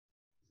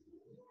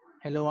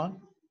Hello all.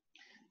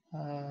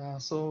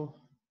 So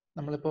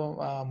നമ്മളിപ്പോൾ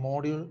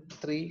module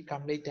 3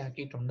 complete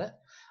ആക്കിയിട്ടുണ്ട്.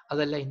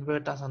 അതല്ല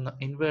ഇൻവേർട്ടർ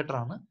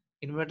ആണ്.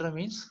 Inverter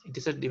means it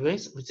is A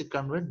device which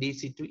convert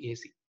DC to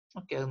AC.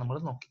 Okay, അത് നമ്മൾ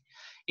നോക്കി.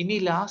 ഇനി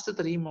ലാസ്റ്റ്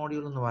 3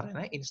 മോഡ്യൂൾ എന്ന്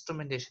പറയുന്നത്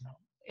ഇൻസ്ട്രുമെന്റേഷൻ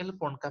ആണ്.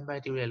 എളുപ്പമാണ്,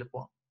 കമ്പാരിറ്റീവ്ലി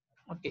എളുപ്പമാണ്.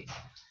 Okay,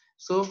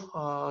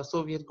 so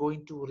we are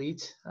going to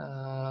reach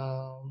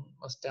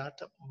start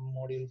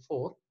module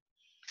 4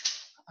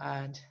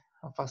 and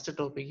first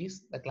topic is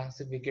the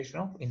classification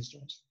of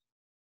instruments.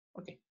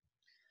 Okay.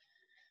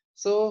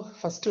 So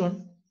first one,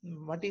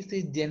 what is the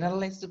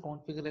generalized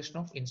configuration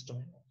of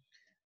instrument?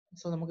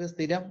 So നമുക്ക്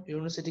സ്ഥിരം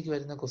യൂണിവേഴ്സിറ്റിക്ക്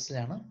വരുന്ന question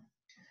ആണ്.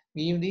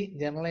 Give the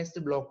generalized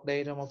block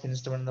diagram of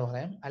instrument എന്ന്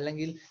പറയാം,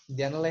 അല്ലെങ്കിൽ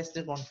generalized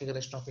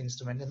configuration of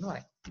instrument എന്ന്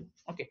പറയാം.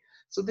 Okay,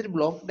 so ഇതൊരു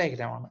ബ്ലോക്ക്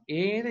ഡയഗ്രാം ആണ്.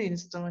 ഏത്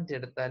ഇൻസ്ട്രുമെന്റ്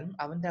എടുത്താലും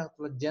അതിന്റെ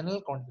അകത്തുള്ള general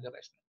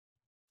configuration.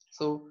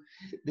 So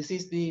this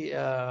is the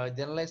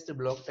generalised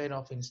block diagram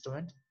of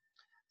instrument.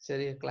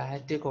 ചെറിയ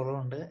ക്ലാരിറ്റി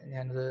കുറവുണ്ട്,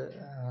 ഞാനത്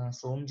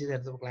സൂം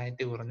ചെയ്തെടുത്തപ്പോൾ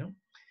ക്ലാരിറ്റി കുറഞ്ഞു.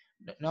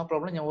 നോ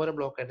പ്രോബ്ലം, ഞാൻ ഓരോ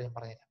ബ്ലോക്ക് ആയിട്ട് ഞാൻ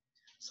പറഞ്ഞുതരാം.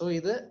 സോ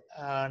ഇത്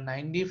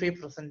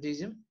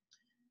 95%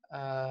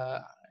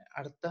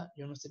 അടുത്ത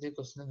യൂണിവേഴ്സിറ്റി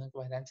ക്വസ്റ്റ്യൻ നിങ്ങൾക്ക്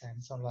വരാൻ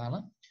ചാൻസ് ഉള്ളതാണ്.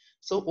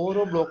 സോ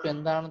ഓരോ ബ്ലോക്ക്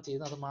എന്താണ്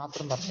ചെയ്യുന്നത് അത്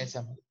മാത്രം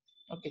പറഞ്ഞാൽ മതി.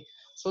 ഓക്കെ,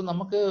 സോ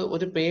നമുക്ക്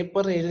ഒരു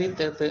പേപ്പർ എഴുതി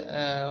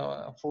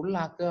ഫുൾ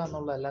ആക്കുക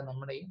എന്നുള്ളതല്ല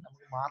നമ്മുടെ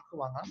നമുക്ക് മാർക്ക്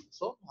വാങ്ങാം.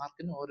 സോ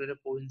മാർക്കിന് ഓരോരോ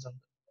പോയിന്റ്സ്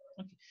ഉണ്ട്.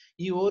 ഓക്കെ,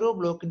 ഈ ഓരോ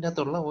ബ്ലോക്കിന്റെ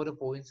അകത്തുള്ള ഓരോ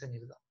പോയിന്റ്സ്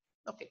എഴുതാം.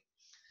 ഓക്കെ,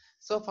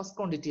 സോ ഫസ്റ്റ്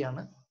ക്വാണ്ടിറ്റി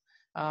ആണ്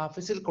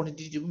physical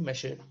quantity to be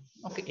measured.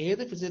 Okay,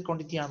 ഏത് physical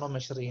quantity ആണോ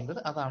മെഷർ ചെയ്യേണ്ടത്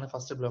അതാണ്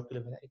ഫസ്റ്റ് ബ്ലോക്കിൽ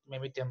വരിക. It may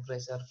be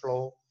temperature, flow,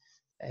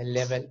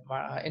 level,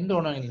 എന്ത്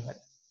വേണമെങ്കിലും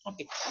വരാം.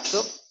 ഓക്കെ, സോ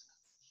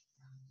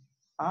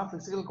ആ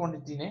ഫിസിക്കൽ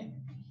ക്വാണ്ടിറ്റിനെ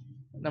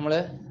നമ്മൾ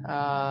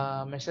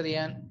മെഷർ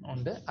ചെയ്യാൻ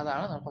ഉണ്ട്,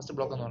 അതാണ് ഫസ്റ്റ്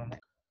ബ്ലോക്ക് എന്ന്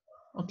പറയുന്നത്.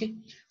 ഓക്കെ,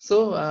 സോ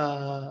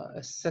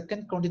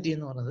സെക്കൻഡ് ക്വാണ്ടിറ്റി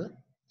എന്ന് പറയുന്നത്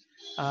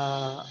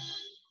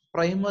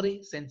primary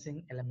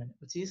sensing element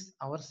which is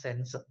our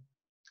sensor.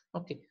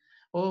 Okay,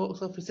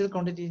 so physical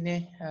ക്വാണ്ടിറ്റിനെ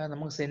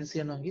നമുക്ക് സെൻസ്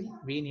ചെയ്യണമെങ്കിൽ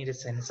വി നീഡ് എ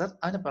സെൻസർ.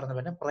 അതിന് പറഞ്ഞ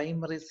പോലെ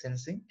primary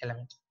sensing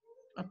element.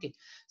 Okay,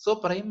 so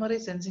primary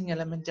sensing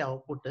element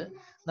output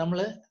നമ്മൾ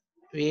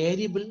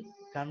വേരിയബിൾ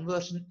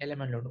കൺവേർഷൻ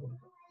എലമെന്റിലോട്ട്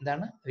കൊടുക്കും.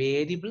 എന്താണ്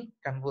variable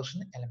conversion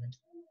element?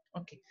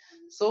 Okay,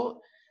 so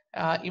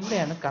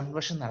ഇവിടെയാണ്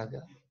conversion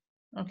നടക്കുക.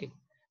 ഓക്കെ,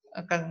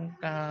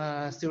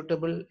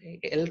 സ്യൂട്ടബിൾ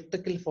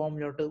ഇലക്ട്രിക്കൽ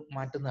ഫോമിലോട്ട്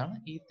മാറ്റുന്നതാണ്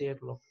ഈ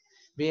third block,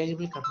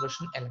 variable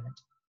conversion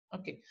element.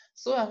 Okay,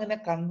 so അങ്ങനെ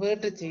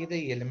കൺവേർട്ട് ചെയ്ത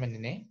ഈ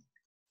എലിമെന്റിനെ,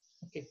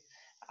 ഓക്കെ,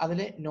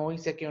 അതില്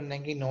നോയിസ് ഒക്കെ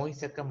ഉണ്ടെങ്കിൽ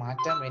നോയിസ് ഒക്കെ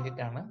മാറ്റാൻ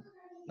വേണ്ടിയിട്ടാണ്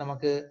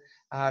നമുക്ക്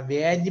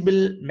വേരിയബിൾ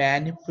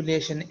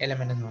മാനിപ്പുലേഷൻ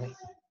എലമെന്റ് എന്ന് പറയും.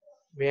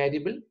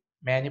 Variable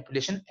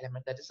manipulation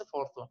element, that is the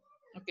fourth one.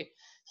 Okay,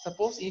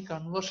 suppose ഈ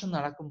കൺവേർഷൻ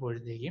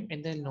നടക്കുമ്പോഴത്തേക്കും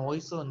എന്തെങ്കിലും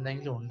നോയിസോ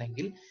എന്തെങ്കിലും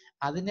ഉണ്ടെങ്കിൽ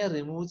അതിനെ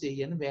റിമൂവ്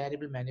ചെയ്യാൻ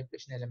വേരിയബിൾ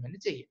മാനിപ്പുലേഷൻ എലമെന്റ്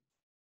ചെയ്യും.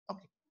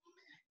 ഓക്കെ,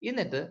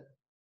 എന്നിട്ട്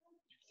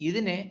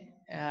ഇതിനെ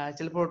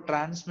ചിലപ്പോൾ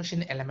ട്രാൻസ്മിഷൻ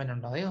എലമെന്റ്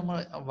ഉണ്ടോ, അതായത് നമ്മൾ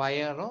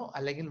വയറോ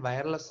അല്ലെങ്കിൽ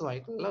വയർലെസ്സോ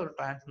ആയിട്ടുള്ള ഒരു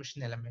ട്രാൻസ്മിഷൻ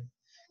എലമെന്റ്.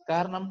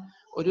 കാരണം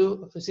ഒരു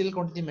ഫിസിക്കൽ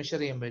ക്വാണ്ടിറ്റി മെഷർ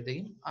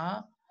ചെയ്യുമ്പോഴത്തേക്കും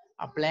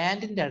ആ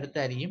പ്ലാന്റിന്റെ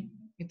അടുത്തായിരിക്കും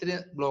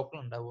ഇത്രയും ബ്ലോക്കുകൾ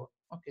ഉണ്ടാവുക.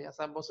 ഓക്കെ,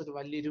 സപ്പോസ് ഒരു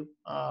വലിയൊരു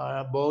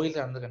ബോയിലർ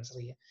ആണെന്ന് കൺസിഡർ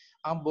ചെയ്യുക.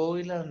 ആ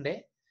ബോയിലറിന്റെ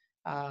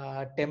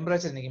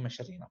ടെമ്പറേച്ചർ എനിക്ക്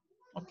മെഷർ ചെയ്യണം.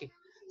 ഓക്കെ,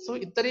 സോ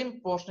ഇത്രയും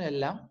പോർഷൻ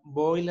എല്ലാം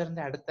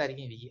ബോയിലറിന്റെ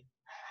അടുത്തായിരിക്കും ഇരിക്കുക.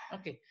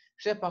 ഓക്കെ,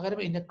 പക്ഷെ പകരം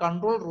ഇതിന്റെ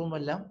കൺട്രോൾ റൂം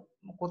എല്ലാം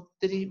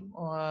ഒത്തിരി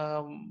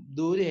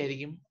ദൂരെ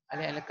ആയിരിക്കും,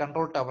 അല്ലെങ്കിൽ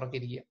കൺട്രോൾ ടവർക്ക്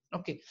ഇരിക്കുക.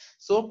 ഓക്കെ,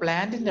 സോ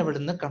പ്ലാന്റിന്റെ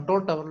അവിടുന്ന് control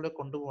ടവറിലേക്ക്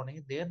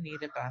കൊണ്ടുപോകണമെങ്കിൽ there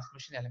need a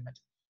transmission element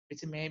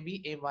which may be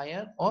a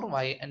wire or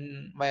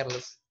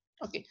wireless.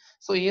 Okay,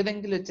 so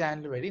ഏതെങ്കിലും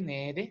ചാനൽ വഴി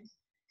നേരെ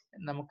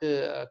നമുക്ക്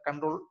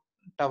കൺട്രോൾ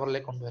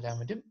ടവറിലേക്ക് കൊണ്ടുവരാൻ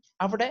പറ്റും.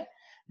 അവിടെ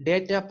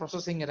ഡേറ്റ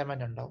പ്രോസസ്സിംഗ്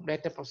എലമെന്റ് ഉണ്ടാവും.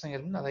 ഡേറ്റ പ്രോസസ്സിംഗ്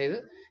എലമെന്റ് അതായത്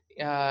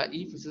ഈ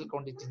ഫിസിക്കൽ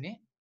ക്വാണ്ടിറ്റിനെ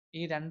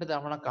ഈ 2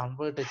 തവണ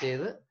കൺവേർട്ട്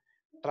ചെയ്ത്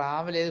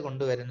ട്രാവൽ ചെയ്ത്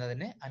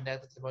കൊണ്ടുവരുന്നതിന് അതിൻ്റെ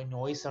അകത്ത് ചിലപ്പോൾ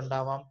നോയിസ്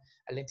ഉണ്ടാവാം,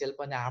 അല്ലെങ്കിൽ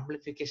ചിലപ്പോൾ അതിന്റെ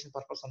ആംപ്ലിഫിക്കേഷൻ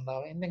പർപ്പസ്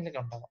ഉണ്ടാവാം,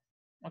 എന്തെങ്കിലുമൊക്കെ ഉണ്ടാവാം.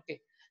 ഓക്കെ,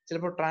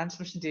 ചിലപ്പോൾ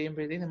ട്രാൻസ്മിഷൻ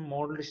ചെയ്യുമ്പോഴത്തേക്കും നമ്മൾ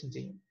മോഡുലേഷൻ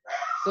ചെയ്യും.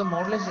 സോ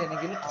മോഡുലേഷൻ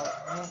ചെയ്യണമെങ്കിൽ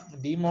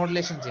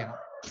ഡിമോഡുലേഷൻ ചെയ്യണം.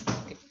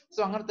 ഓക്കെ, സോ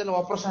അങ്ങനത്തെ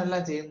ഓപ്പറേഷൻ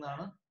എല്ലാം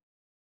ചെയ്യുന്നതാണ്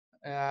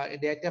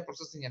data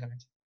processing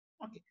element.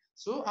 Okay,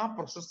 so ആ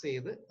പ്രോസസ്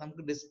ചെയ്ത്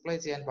നമുക്ക് ഡിസ്പ്ലേ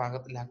ചെയ്യാൻ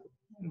പാകത്തിലാക്കും.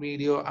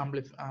 വീഡിയോ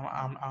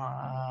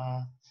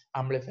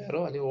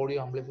ആംപ്ലിഫയറോ അല്ലെങ്കിൽ ഓഡിയോ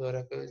ആംപ്ലിഫയറോ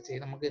ഒക്കെ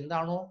ചെയ്ത് നമുക്ക്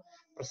എന്താണോ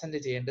പ്രസന്റ്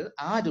ചെയ്യേണ്ടത്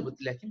ആ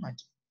രൂപത്തിലാക്കി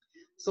മാറ്റും.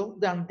 സോ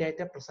ഇതാണ്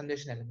ഡേറ്റ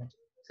പ്രസന്റേഷൻ എലമെന്റ്.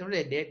 ഇവിടെ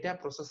ഡേറ്റ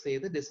പ്രോസസ്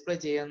ചെയ്ത് ഡിസ്പ്ലേ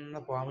ചെയ്യുന്ന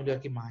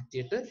ഫോമിലാക്കി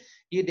മാറ്റിയിട്ട്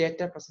ഈ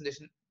ഡേറ്റ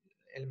പ്രസന്റേഷൻ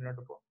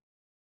എലമെന്റിലോട്ട് പോകും.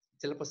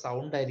 ചിലപ്പോൾ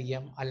സൗണ്ട്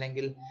ആയിരിക്കാം,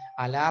 അല്ലെങ്കിൽ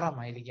അലാറം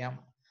ആയിരിക്കാം,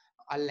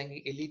 അല്ലെങ്കിൽ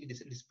LED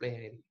ഡിസ്പ്ലേ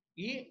ആയിരിക്കും.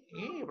 ഈ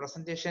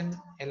പ്രസന്റേഷൻ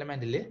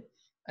എലമെന്റിൽ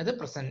അത്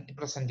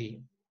പ്രസന്റ്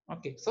ചെയ്യും.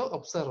 ഓക്കെ, സോ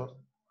ഒബ്സർവർ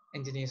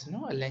എഞ്ചിനീയേഴ്സിനോ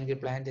അല്ലെങ്കിൽ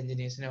പ്ലാന്റ്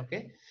എഞ്ചിനീയേഴ്സിനോ ഒക്കെ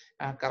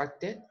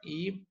കറക്റ്റ് ഈ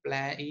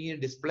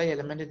ഡിസ്പ്ലേ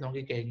എലമെന്റ്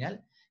നോക്കിക്കഴിഞ്ഞാൽ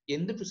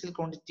എന്ത് ഫിസിക്കൽ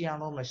ക്വാണ്ടിറ്റി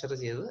ആണോ മെഷർ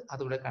ചെയ്തത്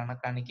അതിവിടെ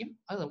കാണിക്കും.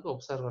 അത് നമുക്ക്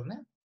ഒബ്സർവറിന്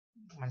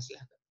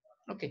മനസ്സിലാക്കാം.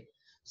 ഓക്കെ,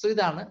 സോ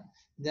ഇതാണ്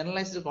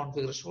ജനറലൈസ്ഡ്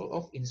കോൺഫിഗറേഷൻ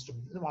ഓഫ്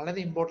ഇൻസ്ട്രുമെന്റ്. ഇത് വളരെ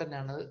ഇമ്പോർട്ടന്റ്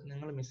ആണ്,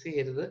 നിങ്ങൾ മിസ്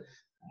ചെയ്യരുത്.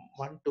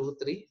 1 2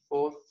 3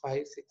 4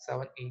 5 6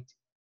 7 8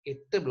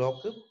 8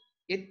 ബ്ലോക്ക്.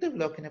 8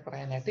 ബ്ലോക്കിനെ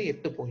പറയാനായിട്ട്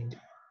 8 പോയിന്റ്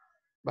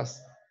ബസ്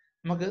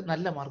നമുക്ക്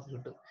നല്ല മാർക്ക്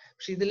കിട്ടും.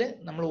 പക്ഷെ ഇതിൽ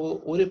നമ്മൾ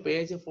ഒരു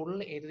പേജ് ഫുൾ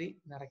എഴുതി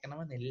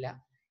നിറയ്ക്കണമെന്നില്ല,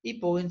 ഈ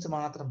പോയിന്റ്സ്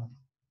മാത്രം മതി.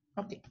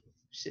 ഓക്കെ,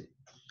 ശരി.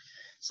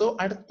 സോ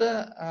അടുത്ത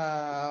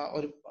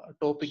ഒരു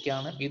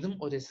ടോപ്പിക്കാണ്, ഇതും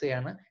ഒരു എസ്സേ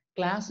ആണ്,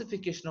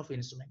 classification of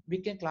instrument. We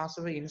can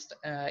classify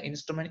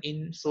instrument in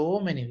so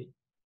many വേ.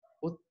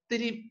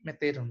 ഒത്തിരി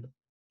മെത്തേഡ് ഉണ്ട്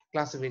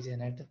ക്ലാസിഫൈ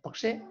ചെയ്യാനായിട്ട്,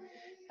 പക്ഷെ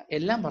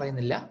എല്ലാം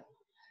പറയുന്നില്ല.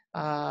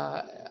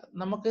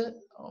 നമുക്ക്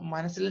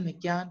മനസ്സിൽ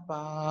നിൽക്കാൻ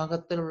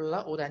പാകത്തിലുള്ള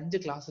ഒരു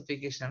 5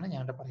 ക്ലാസിഫിക്കേഷൻ ആണ്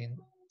ഞാൻ ഇവിടെ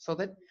പറയുന്നത്, സോ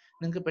ദാറ്റ്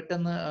നിങ്ങൾക്ക്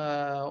പെട്ടെന്ന്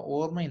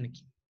ഓർമ്മയിൽ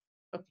നിൽക്കും.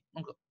 ഓക്കെ,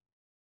 നമുക്ക്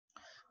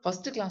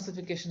ഫസ്റ്റ്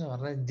ക്ലാസിഫിക്കേഷൻ എന്ന്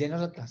പറഞ്ഞാൽ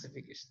ജനറൽ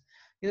ക്ലാസിഫിക്കേഷൻ.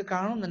 ഇത്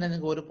കാണുമ്പോൾ തന്നെ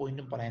നിങ്ങൾക്ക് ഓരോ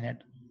പോയിന്റും പറയാൻ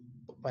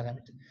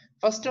പറ്റും.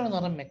 ഫസ്റ്റ് എന്ന്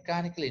പറഞ്ഞാൽ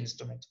മെക്കാനിക്കൽ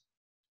ഇൻസ്ട്രുമെന്റ്.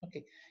 ഓക്കെ,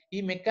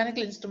 ഈ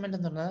മെക്കാനിക്കൽ ഇൻസ്ട്രുമെന്റ്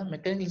എന്ന് പറഞ്ഞാൽ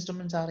mechanical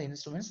instruments R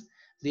instruments,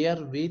 they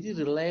are very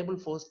reliable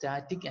for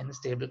static and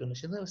stable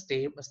condition.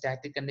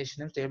 Static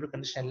കണ്ടീഷനും stable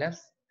condition എല്ലാം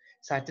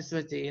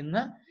സാറ്റിസ്ഫൈ ചെയ്യുന്ന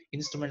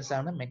ഇൻസ്ട്രുമെന്റ്സ്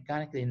ആണ്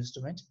മെക്കാനിക്കൽ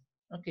ഇൻസ്ട്രുമെന്റ്.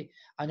 ഓക്കെ,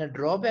 അതിന്റെ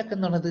ഡ്രോബാക്ക്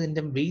എന്ന് പറയുന്നത്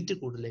ഇതിന്റെ വെയിറ്റ്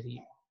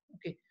കൂടുതലായിരിക്കും.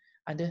 Okay,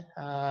 and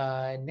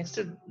next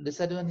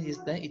disadvantage is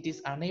that it is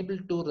unable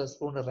to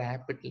respond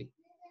rapidly.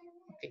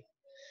 Okay,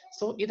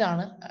 so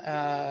ഇതാണ്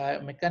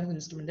mechanical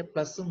instrument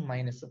പ്ലസും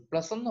മൈനസും.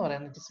 പ്ലസ് എന്ന്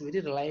പറയുന്നത് it is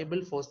very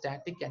reliable four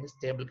static and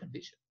stable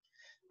condition,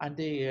 and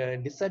the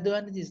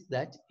disadvantage is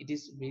that it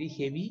is very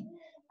heavy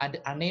and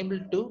unable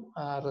to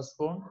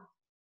respond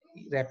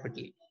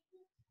rapidly.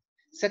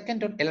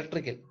 Second on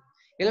electrical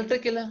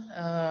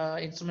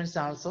instruments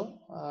also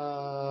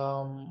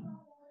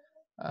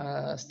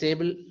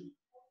stable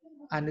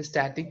and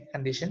static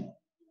condition.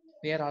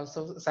 They are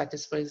also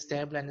satisfy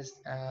stable and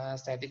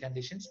static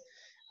conditions,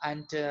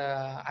 and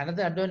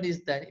another advantage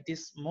is that it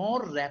is more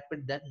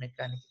rapid than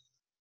mechanical.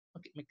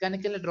 Okay,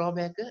 mechanical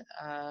drawback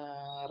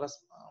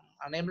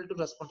unable to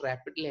respond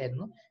rapidly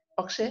ആയിരുന്നു,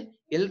 പക്ഷേ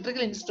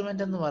electrical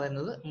instrument എന്ന്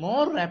പറയുന്നത്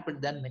more rapid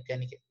than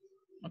mechanical.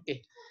 Okay,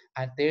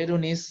 and third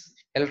one is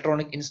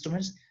electronic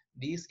instruments.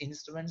 These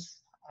instruments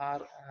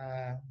are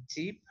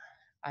cheap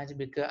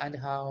and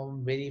have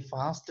very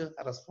fast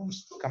response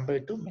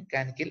compared to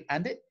mechanical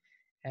and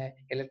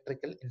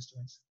electrical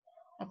instruments.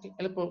 Okay,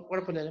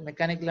 കുഴപ്പമില്ല,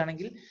 mechanical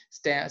ആണെങ്കിൽ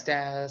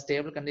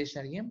stable condition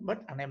ആയിരിക്കും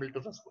but unable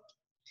to respond.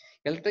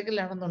 Electrical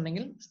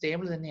ആണെന്നുണ്ടെങ്കിൽ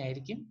stable തന്നെ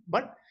ആയിരിക്കും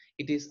but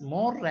it is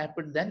more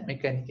rapid than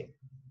mechanical.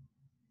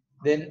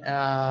 Then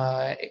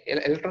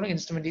electronic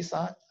instruments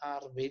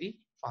are very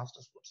fast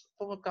response.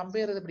 So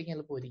compare ചെയ്ത് പഠിക്കാൻ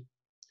എളുപ്പമായിരിക്കും.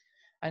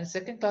 And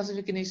second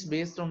classification is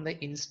based on the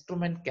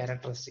instrument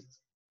characteristics.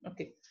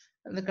 Okay,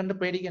 അത് കണ്ട്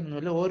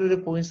പേടിക്കാനൊന്നുമില്ല, ഓരോരോ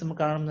പോയിന്റ്സ്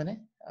നമുക്ക് കാണുന്നതിന്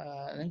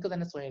നിങ്ങൾക്ക്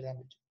തന്നെ സ്വയം എഴുതാൻ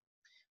പറ്റും.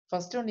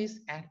 First one is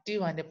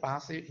active and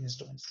passive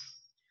instruments.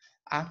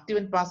 Active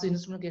and passive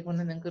instrument കേൾക്കുമ്പോൾ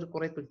നിങ്ങൾക്ക്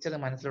കുറെ പിക്ചർ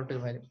മനസ്സിലോട്ട്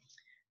വരും.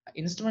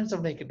 ഇൻസ്ട്രുമെന്റ്സ്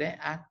അവിടെ ആയിക്കട്ടെ,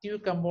 ആക്റ്റീവ്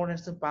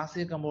കമ്പോണൻസും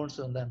പാസീവ്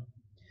കമ്പോണൻസും എന്താണ്?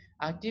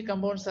 Active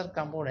components are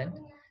component,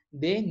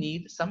 they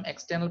need some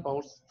external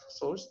power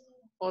source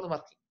for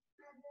working.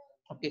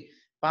 Okay,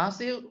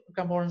 passive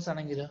components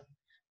ആണെങ്കിൽ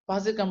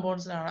passive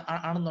components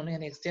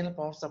ആണെന്നുണ്ടെങ്കിൽ external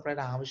power supply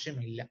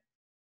ആവശ്യമില്ല.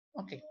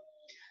 Okay,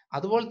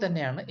 അതുപോലെ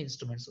തന്നെയാണ്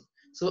ഇൻസ്ട്രുമെന്റ്സും.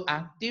 So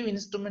active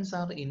instruments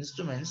are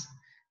instruments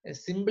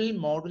simply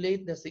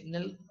modulate the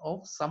signal of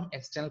some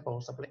external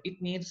power supply. It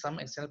needs some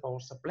external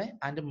power supply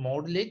and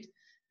modulate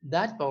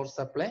that power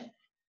supply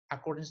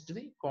according to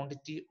the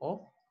quantity of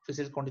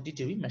physical quantity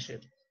to be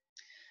measured.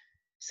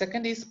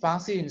 Second is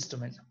passive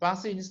instruments.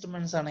 Passive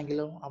instruments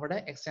ആണെങ്കിലോ അവിടെ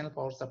external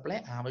power supply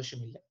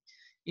ആവശ്യമില്ല.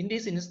 In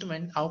this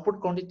instrument, output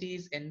quantity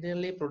is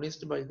entirely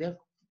produced by the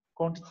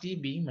quantity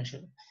being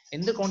measured.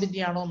 എന്ത് quantity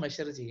ആണോ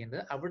measure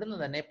ചെയ്യേണ്ടത് അവിടുന്ന്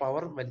തന്നെ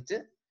power വലിച്ച്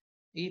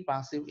ഈ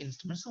പാസീവ്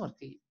ഇൻസ്ട്രുമെന്റ്സ് വർക്ക്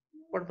ചെയ്യും.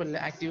 കുഴപ്പമില്ല,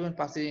 ആക്റ്റീവ് ആൻഡ്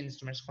പാസീവ്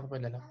ഇൻസ്ട്രുമെന്റ്സ്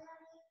കുഴപ്പമില്ലല്ലോ.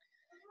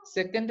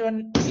 Second one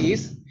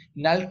is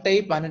null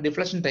type and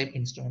deflection type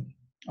instrument.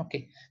 Okay,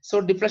 so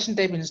deflection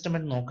type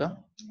instrument നോക്കാം.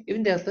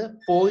 ഇതിന്റെ അകത്ത്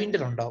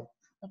പോയിന്റർ ഉണ്ടാവും.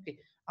 ഓക്കെ,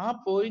 ആ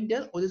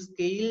പോയിന്റർ ഒരു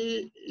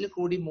സ്കെയിലിൽ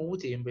കൂടി മൂവ്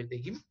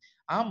ചെയ്യുമ്പോഴത്തേക്കും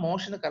ആ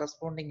മോഷന്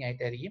കറസ്പോണ്ടിങ്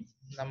ആയിട്ടായിരിക്കും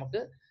നമുക്ക്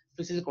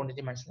ഫിസിക്കൽ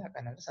ക്വാണ്ടിറ്റി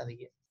മനസ്സിലാക്കാനായിട്ട്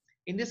സാധിക്കുക.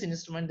 In this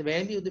instrument, the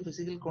value of the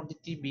physical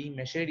quantity being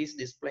measured is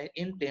displayed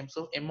in terms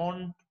of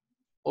amount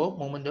of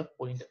movement of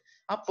pointer.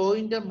 ആ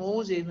പോയിന്റർ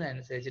മൂവ്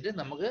ചെയ്യുന്നതനുസരിച്ചിട്ട്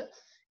നമുക്ക്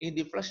ഈ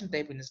ഡിഫ്ലക്ഷൻ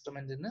ടൈപ്പ്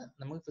ഇൻസ്ട്രുമെന്റിൽ നിന്ന്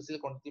നമുക്ക് ഫിസിക്കൽ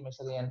ക്വാണ്ടിറ്റി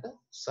മെഷർ ചെയ്യാനായിട്ട്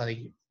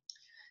സാധിക്കും.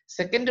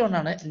 സെക്കൻഡ് വൺ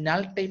ആണ്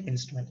null type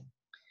instrument.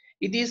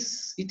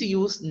 It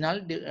use null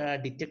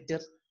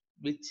detector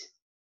which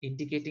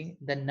indicating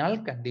the null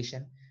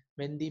condition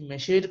when the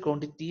measured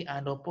quantity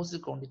and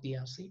opposite quantity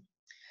are same.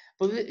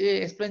 അപ്പോൾ ഇത്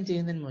എക്സ്പ്ലെയിൻ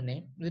ചെയ്യുന്നതിന് മുന്നേ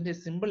ഇതിന്റെ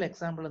സിമ്പിൾ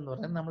എക്സാമ്പിൾ എന്ന്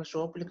പറഞ്ഞാൽ നമ്മൾ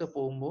ഷോപ്പിലൊക്കെ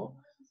പോകുമ്പോൾ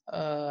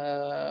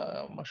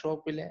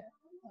ഷോപ്പിലെ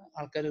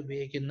ആൾക്കാർ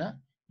ഉപയോഗിക്കുന്ന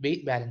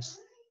വെയിറ്റ് ബാലൻസ്,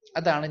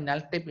 അതാണ് നൾ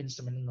ടൈപ്പ്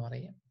ഇൻസ്ട്രുമെന്റ് എന്ന്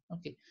പറയുക.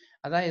 ഓക്കെ,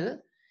 അതായത്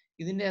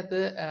ഇതിൻ്റെ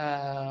അകത്ത്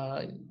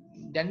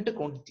രണ്ട്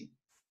ക്വാണ്ടിറ്റി,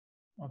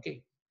 ഓക്കെ,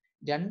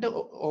 രണ്ട്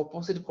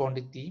ഓപ്പോസിറ്റ്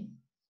ക്വാണ്ടിറ്റി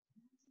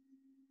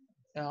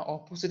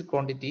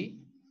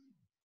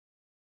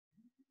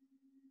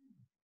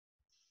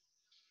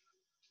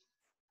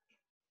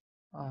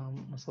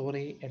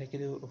സോറി,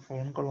 ഇടയ്ക്കൊരു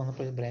ഫോൺ കോൾ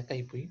വന്നപ്പോൾ ബ്രേക്ക്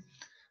ആയിപ്പോയി.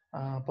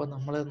 അപ്പോൾ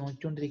നമ്മൾ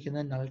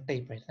നോക്കിക്കൊണ്ടിരിക്കുന്നത് നൾ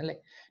ടൈപ്പ് ആയിരുന്നു അല്ലേ.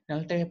 നൾ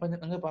ടൈപ്പ്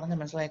നിങ്ങൾക്ക് പറഞ്ഞ്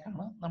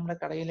മനസ്സിലാക്കാണ് നമ്മുടെ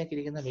കടയിലേക്ക്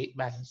ഇരിക്കുന്ന വെയിറ്റ്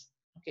ബാലൻസ്.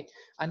 ഓക്കെ,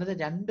 അതിനകത്ത്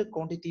രണ്ട്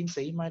ക്വാണ്ടിറ്റിയും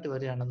സെയിം ആയിട്ട്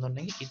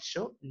വരികയാണെന്നുണ്ടെങ്കിൽ it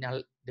show null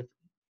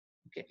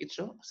Okay, it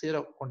show zero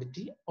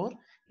quantity or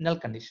null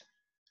condition.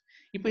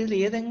 ഇപ്പൊ ഇതിൽ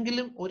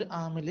ഏതെങ്കിലും ഒരു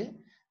ആമില്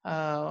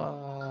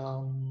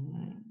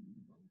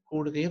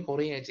കൂടുകയോ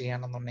കുറയുകയോ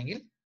ചെയ്യുകയാണെന്നുണ്ടെങ്കിൽ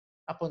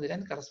അപ്പോൾ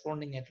ഇതിന്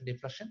കറസ്പോണ്ടിങ് ആയിട്ട്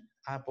ഡിഫ്ലക്ഷൻ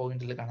ആ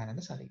പോയിന്റിൽ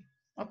കാണാനായിട്ട് സാധിക്കും.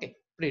 Okay,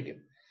 പ്രീഡിയം.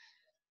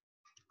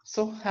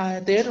 So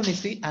third one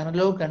is the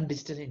analogue and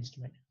digital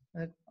instrument.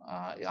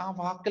 ആ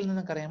വാക്കിൽ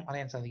നിന്നൊക്കെ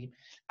അറിയാൻ സാധിക്കും.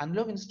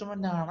 അനലോഗ്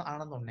ഇൻസ്ട്രുമെന്റ്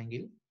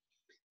ആണെന്നുണ്ടെങ്കിൽ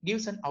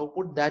gives an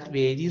output that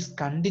varies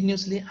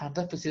continuously at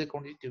the physical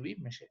quantity to be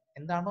measured.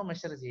 എന്താണോ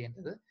മെഷർ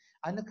ചെയ്യേണ്ടത്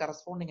അതിന്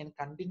കറസ്പോണ്ടിങ്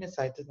കണ്ടിന്യൂസ്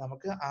ആയിട്ട്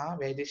നമുക്ക് ആ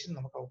വേരിയേഷൻ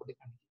നമുക്ക് ഔട്ട്പുട്ട്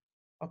കാണിക്കും.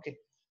 ഓക്കെ,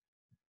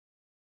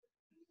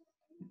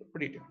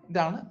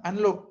 ഇതാണ്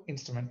അനലോഗ്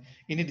ഇൻസ്ട്രുമെന്റ്.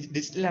 ഇനി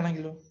ഡിജിറ്റൽ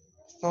ആണെങ്കിലോ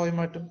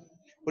സ്വാഭാവികമായിട്ടും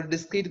ഒരു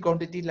ഡിസ്ക്രീറ്റ്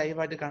ക്വാണ്ടിറ്റി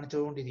ലൈവായിട്ട്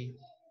കാണിച്ചുകൊണ്ടിരിക്കും.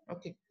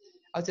 ഓക്കെ,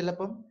 അത്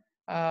ചിലപ്പം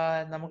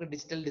നമുക്ക്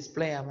ഡിജിറ്റൽ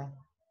ഡിസ്പ്ലേ ആവാം,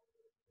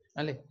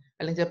 അല്ലെ,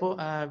 അല്ലെങ്കിൽ ചിലപ്പോൾ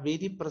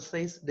വെരി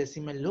പ്രിസൈസ്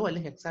ഡെസിമലിലോ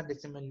അല്ലെങ്കിൽ ഹെക്സാ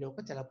ഡെസിമലിലോ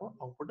ഒക്കെ ചിലപ്പോൾ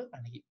ഔട്ട്പുട്ട്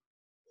കാണിക്കും.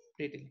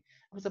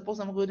 അപ്പൊ സപ്പോസ്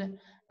നമുക്ക്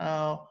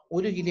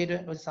ഒരു കിലോയുടെ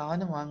ഒരു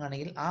സാധനം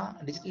വാങ്ങുകയാണെങ്കിൽ ആ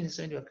ഡിജിറ്റൽ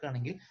ഇൻസ്ട്രുമെന്റ്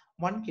വെക്കുകയാണെങ്കിൽ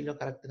 1 കിലോ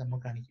കറക്റ്റ്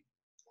നമുക്ക് കാണിക്കും.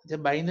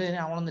 ബൈനറി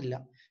ആവണമെന്നില്ല,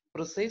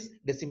 പ്രിസൈസ്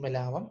ഡെസിമൽ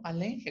ആവാം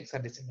അല്ലെങ്കിൽ ഹെക്സാ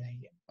ഡെസിമൽ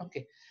ആയിരിക്കാം.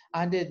 Okay,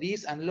 and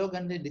these analogue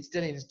and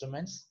digital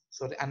instruments,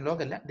 sorry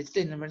analogue അല്ല,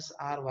 digital instruments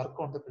R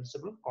work on the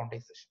principle of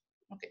quantisation.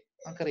 Okay,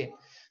 നമുക്കറിയാം.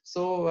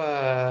 So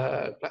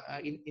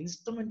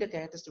instrument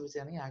characteristics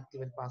വെച്ചാണെങ്കിൽ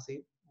active and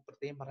passive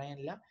പ്രത്യേകം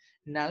പറയാനില്ല.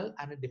 Null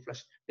and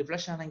deflection.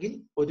 ഡിഫ്ലക്ഷൻ ആണെങ്കിൽ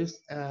ഒരു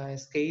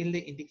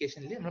സ്കെയിലിന്റെ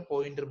ഇൻഡിക്കേഷനിൽ നമ്മൾ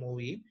pointer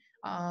move ചെയ്യും,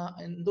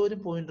 എന്തോ ഒരു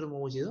പോയിന്റർ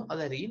മൂവ് ചെയ്തു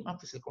അതായിരിക്കും ആ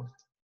ഫിസിക്കൽ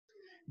ക്വാണ്ടിറ്റി.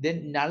 ദെൻ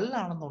നൾ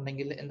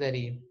ആണെന്നുണ്ടെങ്കിൽ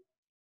എന്തായിരിക്കും?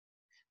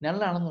 നൾ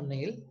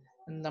ആണെന്നുണ്ടെങ്കിൽ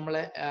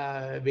നമ്മളെ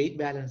വെയിറ്റ്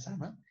ബാലൻസ്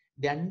ആണ്.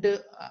 രണ്ട്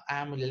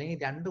ആമിൽ അല്ലെങ്കിൽ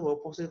രണ്ട്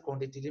ഓപ്പോസിറ്റ്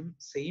ക്വാണ്ടിറ്റിയിലും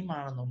സെയിം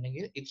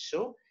ആണെന്നുണ്ടെങ്കിൽ ഇറ്റ്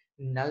ഷോ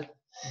നൾ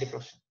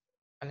ഡിഫ്ലക്ഷൻ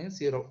അല്ലെങ്കിൽ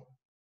സീറോ.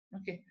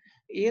 ഓക്കെ,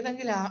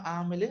 ഏതെങ്കിലും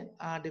ആമില്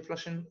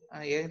ഡിഫ്ലക്ഷൻ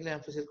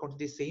ഏതെങ്കിലും ഫിസിക്കൽ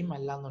ക്വാണ്ടിറ്റി സെയിം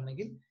അല്ല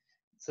എന്നുണ്ടെങ്കിൽ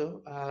so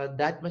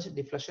that much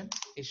deflection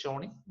is shown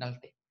in null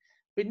type.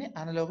 പിന്നെ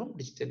അനലോഗും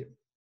ഡിജിറ്റലും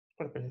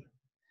കുഴപ്പമില്ല.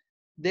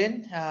 Then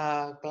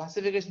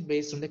classification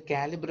based on the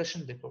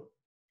calibration report.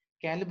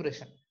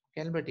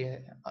 Calibrate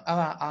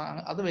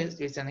അത്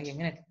വെച്ചാണെങ്കിൽ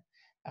എങ്ങനെ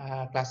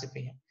ക്ലാസിഫൈ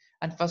ചെയ്യാം?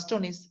 And first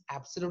one is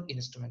absolute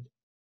instrument.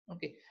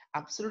 Okay,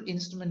 absolute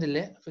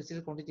ഇൻസ്ട്രുമെന്റിലെ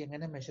physical quantity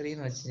എങ്ങനെ measure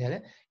ചെയ്യുന്ന വെച്ച് കഴിഞ്ഞാൽ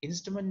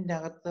ഇൻസ്ട്രുമെന്റിന്റെ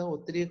അകത്ത്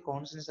ഒത്തിരി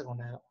കോൺസ്റ്റൻസ് ഒക്കെ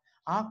ഉണ്ടാകും.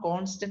 ആ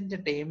കോൺസ്റ്റന്റ്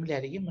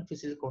ടൈമിലായിരിക്കും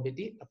ഫിസിക്കൽ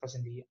ക്വാണ്ടിറ്റി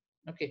റെപ്രസെന്റ് ചെയ്യുക.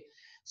 Okay,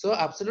 so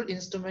absolute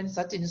instrument,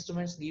 such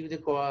instruments give the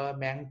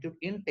magnitude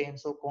in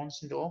terms of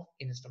constant of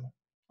instrument.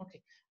 Okay,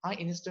 ആ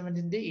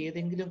ഇൻസ്ട്രുമെന്റിന്റെ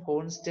ഏതെങ്കിലും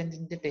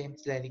കോൺസ്റ്റന്റിന്റെ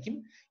ടേംസിലായിരിക്കും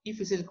ഈ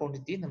ഫിസിക്കൽ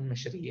ക്വാണ്ടിറ്റി നമ്മൾ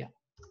മെഷർ ചെയ്യുക.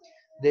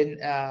 ദെൻ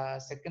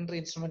സെക്കൻഡറി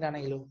ഇൻസ്ട്രുമെന്റ്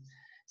ആണെങ്കിലോ,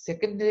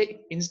 സെക്കൻഡറി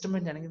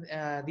ഇൻസ്ട്രുമെന്റ് ആണെങ്കിൽ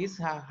these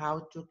have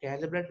to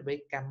calibrate by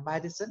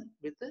comparison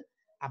with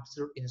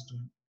absolute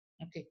instrument.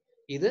 Okay,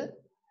 ഇത്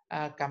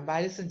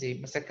comparison ചെയ്യും.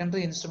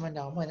 Secondary instrument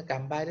ആകുമ്പോൾ അതിന്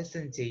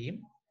കമ്പാരിസൺ ചെയ്യും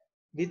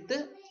വിത്ത്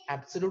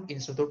അബ്സല്യൂട്ട്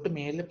ഇൻസ്ട്രുമെന്റ്. തൊട്ട്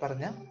മേലിൽ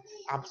പറഞ്ഞ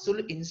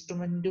അബ്സല്യൂട്ട്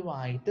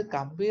ഇൻസ്ട്രുമെന്റുമായിട്ട്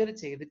കമ്പയർ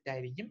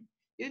ചെയ്തിട്ടായിരിക്കും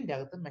ഇതിന്റെ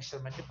അകത്ത്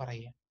മെഷർമെന്റ്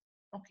പറയുക.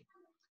 ഓക്കെ,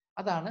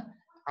 അതാണ്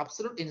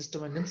അബ്സല്യൂട്ട്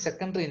ഇൻസ്ട്രുമെന്റും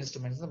സെക്കൻഡറി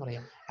ഇൻസ്ട്രുമെന്റ്സ് എന്ന്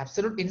പറയാം.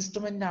 അബ്സല്യൂട്ട്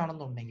ഇൻസ്ട്രുമെന്റ്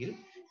ആണെന്നുണ്ടെങ്കിൽ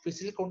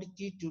physical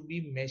quantity to be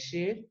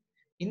measured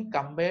in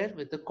compared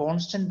with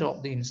constant of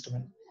the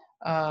instrument.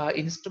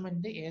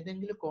 Instrument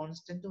ഏതെങ്കിലും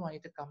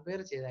കോൺസ്റ്റന്റുമായിട്ട് കമ്പയർ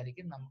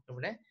ചെയ്തായിരിക്കും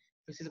നമുക്കിവിടെ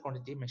ഫിസിക്കൽ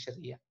ക്വാണ്ടിറ്റി മെഷർ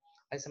ചെയ്യുക.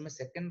 അതേസമയം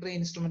സെക്കൻഡറി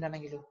ഇൻസ്ട്രുമെന്റ്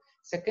ആണെങ്കിലും,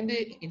 സെക്കൻഡറി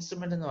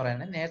ഇൻസ്ട്രുമെന്റ് എന്ന്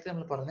പറയുന്നത് നേരത്തെ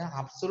നമ്മൾ പറഞ്ഞ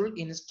അബ്സല്യൂട്ട്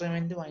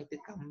ഇൻസ്ട്രുമെന്റുമായിട്ട്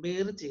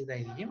കമ്പയർ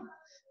ചെയ്തായിരിക്കും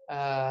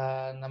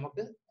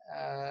നമുക്ക്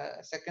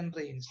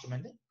സെക്കൻഡറി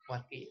ഇൻസ്ട്രുമെന്റ്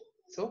വർക്ക് ചെയ്യുക.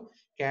 സോ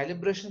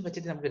കാലിബ്രേഷൻ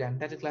വെച്ചിട്ട് നമുക്ക്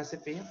രണ്ടായിട്ട്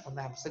ക്ലാസിഫൈ ചെയ്യാം.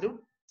 ഒന്ന് അബ്സല്യൂട്ട്,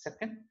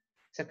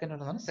 സെക്കൻഡ്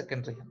ഒന്നാണ്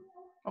സെക്കൻഡറി.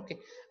 ഓക്കെ,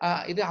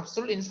 ഇത്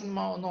അബ്സല്യൂട്ട്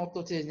ഇൻസ്ട്രുമെന്റ് ഒന്ന് ഓർത്ത്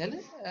വെച്ച് കഴിഞ്ഞാൽ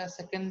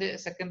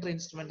സെക്കൻഡറി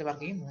ഇൻസ്ട്രുമെന്റ്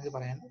വർക്ക് ചെയ്യും നിങ്ങൾക്ക്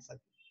പറയാൻ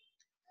സാധിക്കും.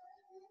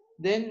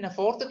 Then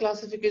fourth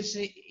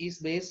classification is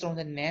based on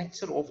the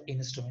nature of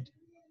instrument.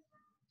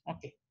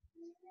 Okay,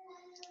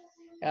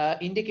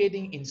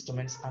 indicating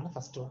instruments ആണ്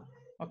ഫസ്റ്റ് വൺ.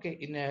 ഓക്കെ,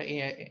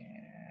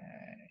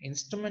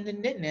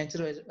 ഇൻസ്ട്രുമെന്റിന്റെ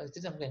നേച്ചർ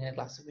വെച്ചിട്ട് നമുക്ക് എങ്ങനെ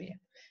ക്ലാസിഫൈ ചെയ്യാം.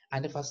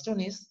 And first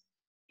one is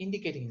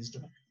indicating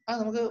instrument. അത്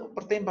നമുക്ക്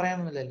പ്രത്യേകം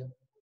പറയാനൊന്നുമില്ലല്ലോ.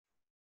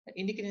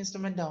 ഇൻഡിക്കേറ്റിംഗ്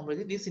ഇൻസ്ട്രുമെന്റ്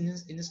ആകുമ്പോൾ this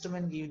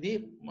instrument give the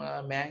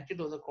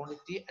magnitude of the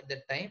quantity at the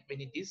time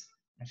when it is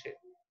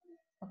measured.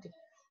 Okay,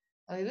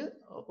 അതായത്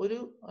ഒരു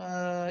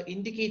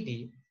ഇൻഡിക്കേറ്റ്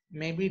ചെയ്യും.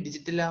 മേ ബി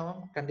ഡിജിറ്റൽ ആവാം,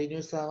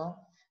 കണ്ടിന്യൂസ് ആവാം,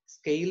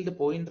 സ്കെയിൽഡ്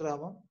പോയിന്റർ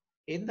ആവാം.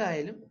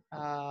 എന്തായാലും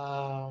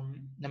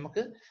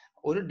നമുക്ക്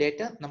ഒരു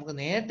ഡേറ്റ നമുക്ക്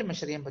നേരിട്ട്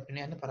മെഷർ ചെയ്യാൻ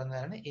പറ്റുന്നതാണ്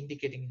പറയുന്നതാണ്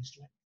indicating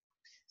instrument.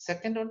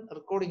 Second one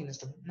recording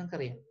instrument.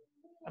 നമുക്കറിയാം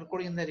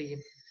റെക്കോർഡിംഗ്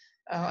എന്തായിരിക്കും?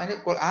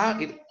 ആ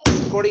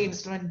റെക്കോർഡിംഗ്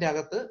ഇൻസ്ട്രുമെന്റിന്റെ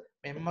അകത്ത്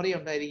മെമ്മറി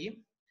ഉണ്ടായിരിക്കും.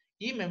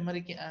 ഈ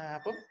മെമ്മറിക്ക്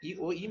അപ്പം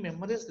ഈ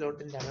മെമ്മറി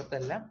സ്ലോട്ടിന്റെ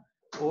അകത്തെല്ലാം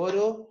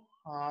ഓരോ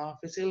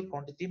ഫിസിക്കൽ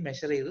ക്വാണ്ടിറ്റി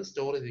മെഷർ ചെയ്ത്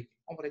സ്റ്റോർ ചെയ്ത് വെക്കും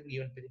over A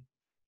given period.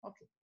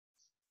 Okay,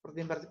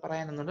 പ്രത്യേകം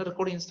പറയാനെന്നുണ്ട്.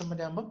 റെക്കോർഡിംഗ്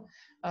ഇൻസ്ട്രുമെന്റ് ആകുമ്പോൾ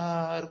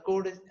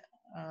റെക്കോർഡ്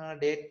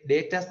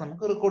ഡേറ്റാസ്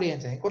നമുക്ക് റെക്കോർഡ് ചെയ്യാൻ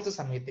സാധിക്കും കുറച്ച്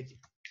സമയത്തേക്ക്.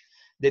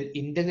 ദെൻ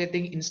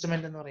ഇന്റഗ്രേറ്റിംഗ്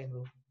ഇൻസ്ട്രുമെന്റ് എന്ന്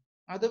പറയുന്നത്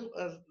അതും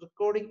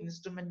റെക്കോർഡിംഗ്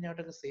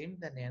ഇൻസ്ട്രുമെന്റിനോട്ടൊക്കെ സെയിം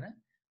തന്നെയാണ്.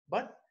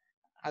 ബട്ട്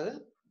അത്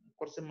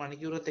കുറച്ച്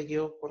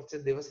മണിക്കൂറത്തേക്കോ കുറച്ച്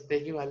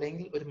ദിവസത്തേക്കോ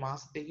അല്ലെങ്കിൽ ഒരു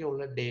മാസത്തേക്കോ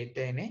ഉള്ള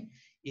ഡേറ്റനെ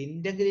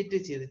ഇന്റഗ്രേറ്റ്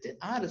ചെയ്തിട്ട്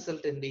ആ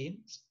റിസൾട്ട് എന്ത് ചെയ്യും?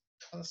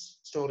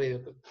 സ്റ്റോർ ചെയ്ത്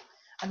വെക്കും.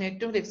 അതിന്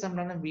ഏറ്റവും ഒരു എക്സാമ്പിൾ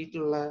ആണ്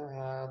വീട്ടിലുള്ള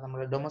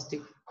നമ്മുടെ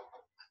ഡൊമസ്റ്റിക്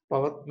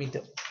പവർ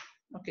മീറ്റർ.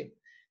 ഓക്കെ,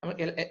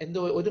 എന്തോ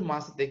ഒരു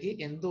മാസത്തേക്ക്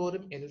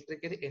എന്തോരം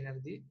ഇലക്ട്രിക്കൽ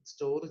എനർജി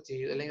സ്റ്റോർ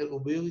ചെയ്തു അല്ലെങ്കിൽ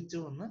ഉപയോഗിച്ചു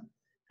എന്ന്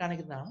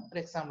കാണിക്കുന്നതാണ് ഒരു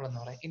എക്സാമ്പിൾ എന്ന്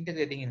പറയാം.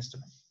 Integrating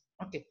instrument.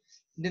 ഓക്കെ,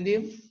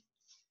 ഇതിന്റെയും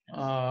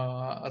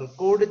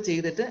റെക്കോർഡ്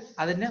ചെയ്തിട്ട്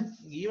അതിനെ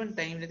ഗീവൺ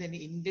ടൈമിലേക്ക്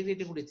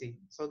ഇന്റഗ്രേറ്റ് കൂടി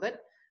ചെയ്യും. സോ ദാറ്റ്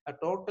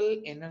ടോട്ടൽ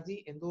എനർജി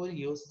എന്തോരം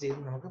യൂസ് ചെയ്ത്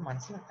നമുക്ക്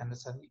മനസ്സിലാക്കാൻ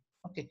സാധിക്കും.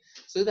 ഓക്കെ,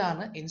 സോ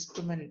ഇതാണ്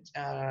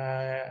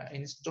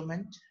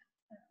instrument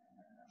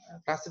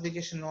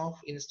classification of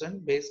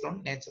instrument based on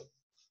nature.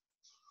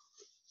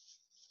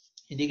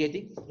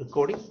 Indicating,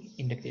 recording,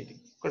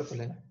 integrating.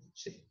 കുഴപ്പമില്ല,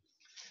 ശരി.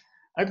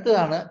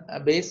 അടുത്തതാണ്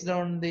based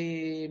on the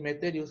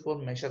method use for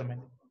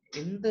measurement.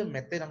 എന്ത്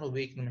മെത്തേഡാണ്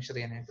ഉപയോഗിക്കുന്നത് മെഷർ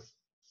ചെയ്യാനായിട്ട്?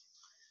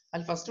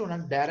 അതിൽ ഫസ്റ്റ്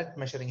ആണ് direct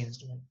measuring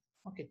instrument.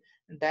 Okay,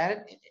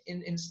 direct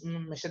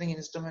measuring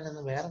instrument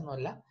എന്ന് വേറെ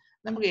ഒന്നുമല്ല,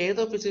 നമുക്ക്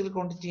ഏതോ ഫിസിക്കൽ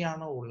ക്വാണ്ടിറ്റി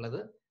ആണോ ഉള്ളത്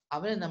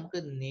അവനെ നമുക്ക്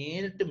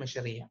നേരിട്ട്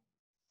മെഷർ ചെയ്യാം.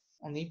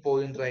 ഒന്നീ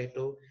പോയിന്റർ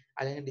ആയിട്ടോ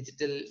അല്ലെങ്കിൽ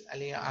ഡിജിറ്റൽ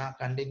അല്ലെങ്കിൽ ആ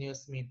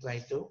കണ്ടിന്യൂസ് മീറ്റർ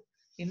ആയിട്ടോ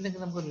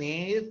എന്തെങ്കിലും നമുക്ക്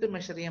നേരിട്ട്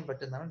മെഷർ ചെയ്യാൻ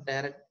പറ്റുന്നതാണ്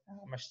direct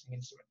measuring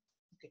instrument.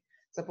 Okay,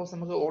 suppose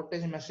നമുക്ക്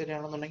വോൾട്ടേജ് മെഷർ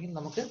ചെയ്യണമെന്നുണ്ടെങ്കിൽ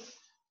നമുക്ക്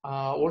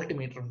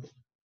വോൾട്ട്മീറ്റർ ഉണ്ട്.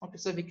 Okay,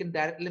 so we can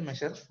directly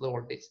measure the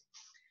voltage.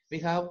 We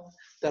have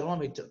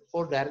thermometer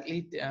for directly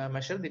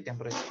measure the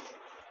temperature.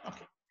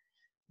 Okay,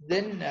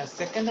 then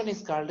second one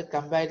is called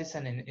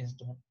comparison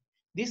instrument.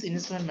 This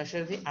instrument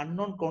measures the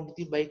unknown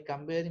quantity by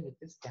comparing with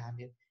the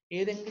standard.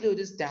 ഏതെങ്കിലും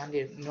ഒരു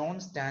standard non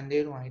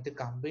സ്റ്റാൻഡേർഡുമായിട്ട്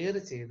compare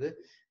ചെയ്ത്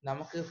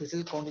നമുക്ക്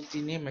physical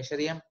ക്വാണ്ടിറ്റിനെ measure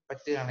ചെയ്യാൻ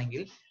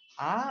പറ്റുകയാണെങ്കിൽ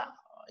ആ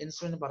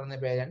instrument പറയുന്ന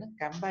പേരാണ്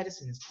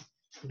comparison instrument.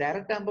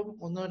 Direct ആകുമ്പോൾ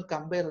ഒന്നും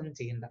കമ്പയർ ഒന്നും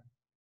ചെയ്യണ്ട.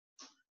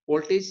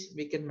 Voltage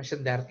we can measure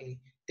directly,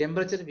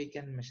 temperature we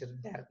can measure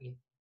directly.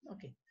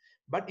 Okay,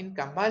 but in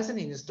comparison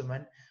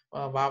instrument,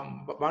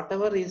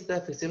 whatever is the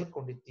physical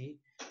quantity,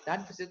 that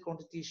physical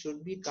quantity should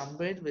be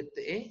compared with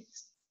a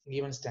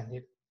given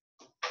standard.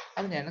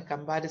 അതിനെയാണ്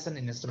comparison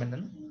instrument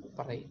എന്ന്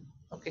പറയും.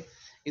 Okay,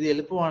 ഇത്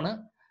എളുപ്പമാണ്.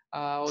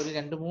 ഒരു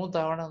 2-3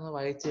 തവണ ഒന്ന്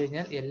വായിച്ചു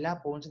കഴിഞ്ഞാൽ എല്ലാ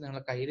പോയിന്റ്സും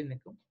നിങ്ങളുടെ കയ്യിൽ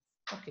നിൽക്കും.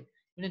 ഓക്കെ,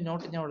 പിന്നെ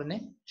നോട്ട് ഞാൻ ഉടനെ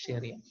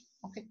ഷെയർ ചെയ്യാം.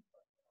 ഓക്കെ.